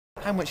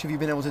How much have you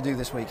been able to do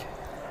this week?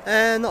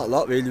 Not a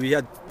lot really. We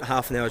had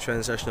half an hour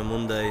training session on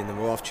Monday and then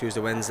we're off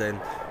Tuesday, Wednesday, and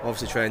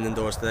obviously training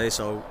indoors today,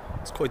 so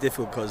it's quite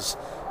difficult because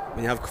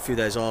when you have a few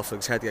days off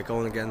it's hard to get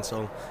going again,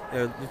 so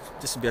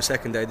this will be our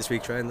second day this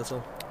week training, that's all.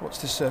 What's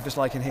the surface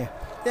like in here?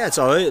 Yeah, it's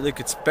alright, like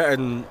it's better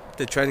than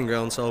the training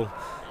ground, so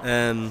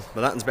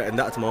Melligan's better than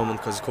that at the moment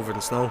because it's covered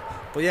in snow,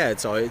 but yeah,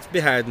 it's alright. It's a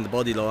bit hard in the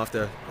body though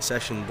after a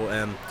session,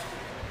 but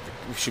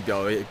we should be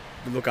alright.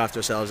 We'll look after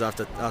ourselves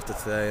after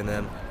today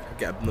and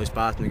get a nice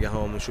bath when we get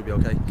home. We should be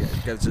okay.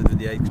 Get to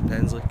the aches and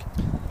pains like.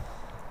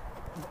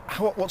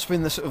 What's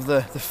been the sort of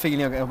the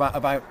feeling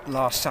about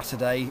last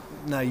Saturday?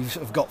 Now you've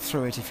sort of got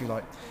through it, if you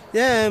like.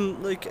 Yeah, I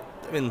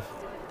mean,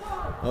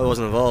 I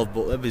wasn't involved,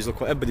 but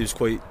everybody was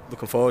quite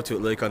looking forward to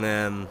it. Like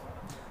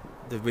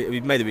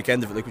we made the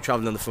weekend of it. Like we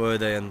travelled on the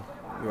Friday and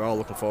we were all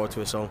looking forward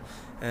to it. So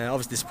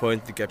obviously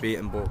disappointed to get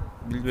beaten, but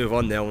we'll move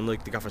on now. And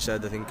like the gaffer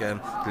said, I think the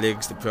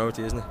league's the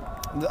priority, isn't it?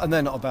 And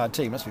they're not a bad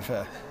team, let's be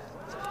fair.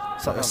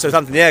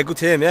 Southampton, yeah, good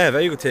team, yeah,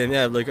 very good team,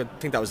 yeah. Like I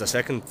think that was the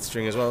second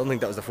string as well. I don't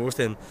think that was the first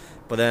team,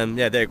 but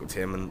yeah, they're a good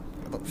team,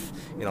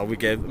 and we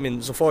gave. I mean,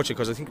 it's unfortunate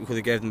because I think we could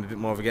have gave them a bit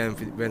more of a game if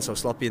we went so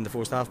sloppy in the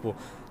first half. But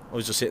I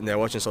was just sitting there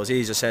watching, so it's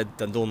easier said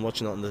than done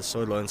watching it on the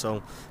sideline.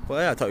 So, but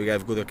yeah, I thought we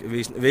gave a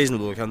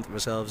reasonable account of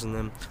ourselves, and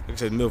like I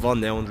said, move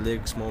on now, and the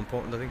league's more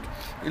important, I think.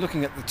 You're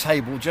looking at the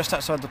table just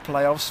outside the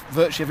playoffs,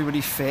 virtually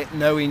everybody fit,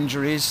 no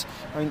injuries.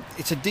 I mean,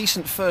 it's a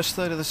decent first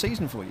third of the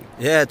season for you.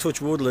 Yeah,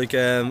 touch wood, like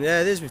yeah,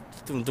 it is. We've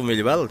done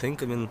really well, I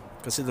think. I mean,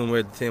 considering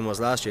where the team was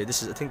last year, I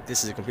think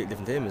this is a completely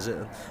different team, is it?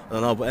 I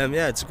don't know, but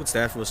yeah, it's a good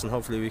start for us, and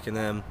hopefully we can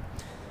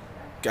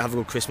have a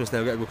good Christmas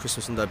now, get a good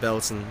Christmas under our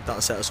belts, and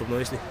that'll set us up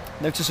nicely.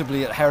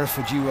 Noticeably at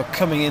Hereford you were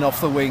coming in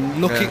off the wing,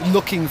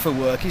 looking for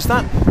work. Is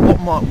that what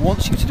Mark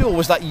wants you to do, or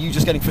was that you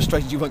just getting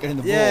frustrated you weren't getting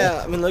the ball?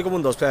 Yeah, I mean, like I'm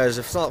one of those players,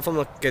 if I'm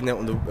not getting out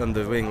on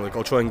the wing, like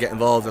I'll try and get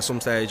involved at some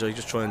stage, or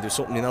just try and do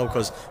something,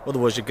 because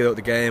otherwise you get out of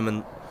the game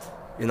and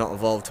you're not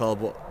involved at all.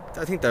 But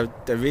I think they're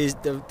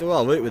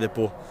all right with it,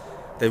 but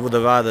they would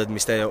have rather me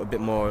stay out a bit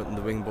more in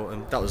the wing,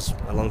 but that was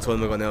a long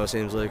time ago now, it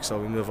seems like, so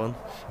we move on.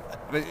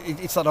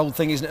 It's that old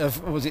thing, isn't it,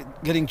 of was it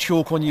getting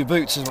chalk on your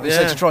boots, is what they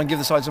said, to try and give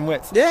the side some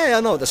width? Yeah,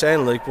 I know what they're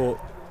saying, like, but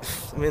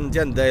I mean, at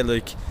the end of the day,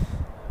 like,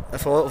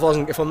 if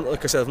I'm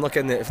like I said, if I'm not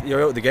getting it, if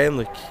you're out of the game,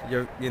 like,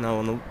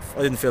 and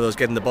I didn't feel I was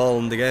getting the ball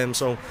in the game,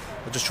 so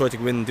I just tried to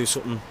go in and do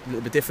something a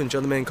little bit different, you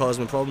know what I mean, cause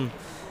me a problem.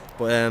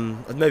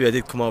 But maybe I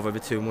did come over a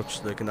bit too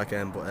much, like, in that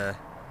game, but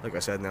like I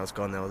said, now it's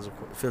gone now. It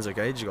feels like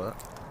ages ago,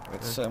 that.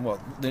 It's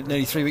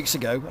nearly 3 weeks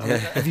ago.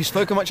 Have you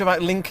spoken much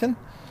about Lincoln?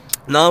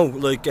 No,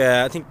 like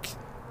I think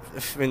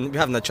we haven't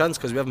had a chance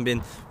because we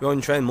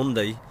only trained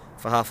Monday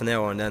for half an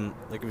hour, and then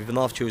like we've been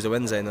off Tuesday,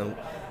 Wednesday, and then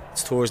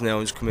it's tours now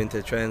and just come into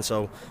the train,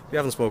 so we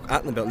haven't spoken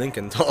about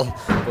Lincoln at all.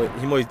 But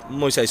he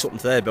might say something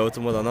today about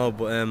him, I don't know.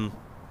 But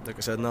like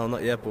I said, no,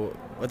 not yet. But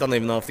I don't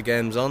even know if the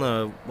game's on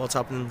or what's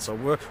happening. So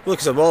we're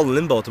all in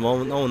limbo at the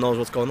moment. No one knows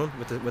what's going on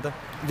with it.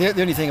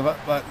 The only thing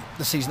about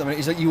the season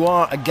is that you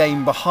are a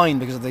game behind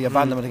because of the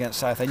abandonment against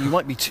Southend. You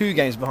might be 2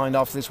 games behind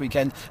after this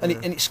weekend, and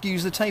it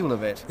skews the table a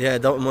bit. Yeah,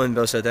 don't mind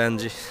about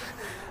Southend.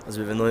 That's a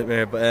bit of a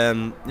nightmare.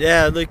 But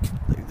yeah, like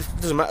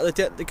it doesn't matter. Like,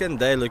 at the end of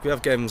the day, like we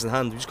have games in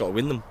hand. We just got to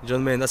win them. You know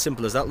what I mean? That's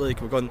simple as that. Like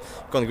we're going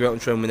to go out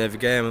and try and win every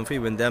game, and if we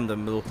win them,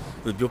 then we'll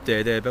be up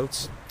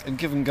thereabouts. And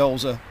given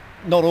goals are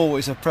not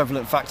always a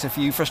prevalent factor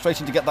for you,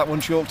 frustrating to get that one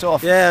chalked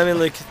off. Yeah, I mean,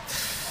 like,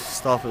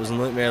 stop, it was a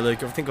nightmare.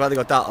 Like, if I think if I had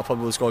got that, I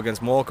probably would score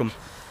against Morecambe.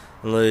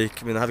 And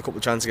like, I mean, I had a couple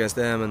of chances against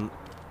them, and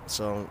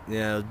so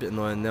yeah, it was a bit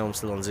annoying. Now I'm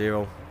still on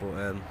 0,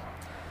 but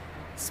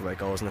it's the way it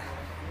goes, isn't it?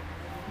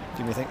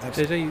 Do you think?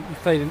 JJ,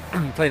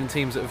 you've played in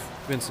teams that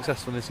have been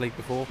successful in this league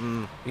before,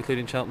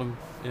 including Cheltenham,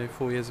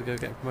 4 years ago,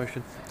 getting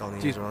promotion.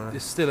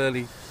 It's still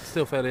early,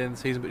 still fairly early in the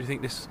season, but do you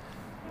think this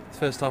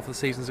first half of the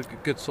season is a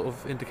good sort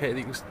of indicator that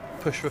you can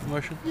push for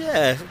promotion?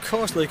 Yeah, of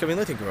course. Like, I mean,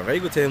 I think we're a very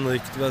good team.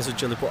 Like, to be honest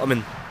with you, but I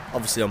mean,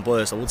 obviously I'm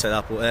biased, I would say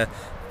that, but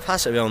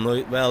pass it around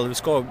well. We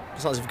score.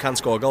 It's not as if we can't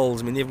score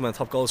goals. I mean, even when the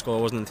top goal scorer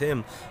wasn't in the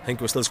team, I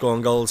think we're still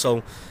scoring goals.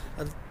 So,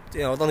 I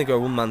don't think we're a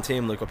one-man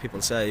team like what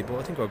people say, but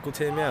I think we're a good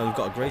team. Yeah, we've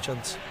got a great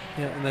chance.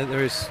 Yeah, and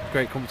there is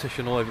great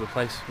competition all over the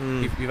place.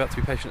 You've had to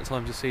be patient at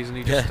times this season.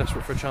 You're just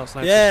desperate for a chance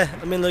now. Yeah,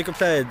 I mean, like I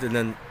played, and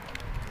then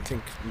I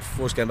think the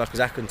first game back was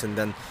Accrington,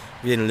 then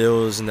we didn't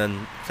lose, and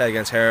then played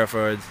against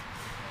Hereford.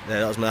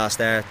 That was my last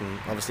start, and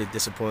obviously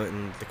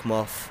disappointing to come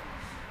off,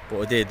 but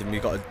I did, and we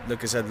got,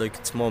 like I said, like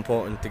it's more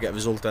important to get a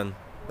result than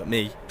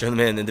me. Do you know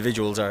what I mean?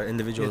 Individuals are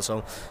individuals,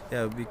 so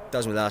yeah, that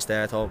was my last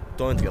start. I thought,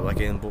 don't to get back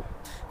in, but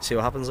see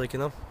what happens, like,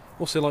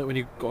 What's it like when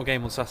you've got a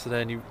game on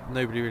Saturday and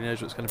nobody really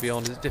knows what's going to be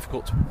on? Is it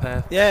difficult to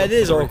prepare? Yeah, it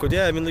is awkward.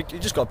 Yeah, I mean, like, you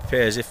just got to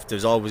prepare as if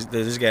there's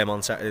a game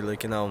on Saturday,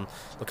 like, and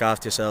look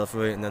after yourself,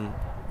 right? And then,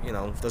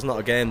 if there's not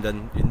a game,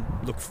 then you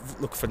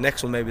look for the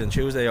next one, maybe on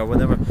Tuesday or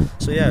whatever.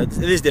 So yeah, it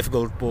is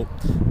difficult, but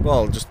we're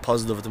all just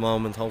positive at the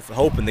moment,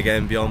 hoping the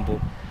game beyond, but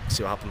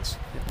see what happens.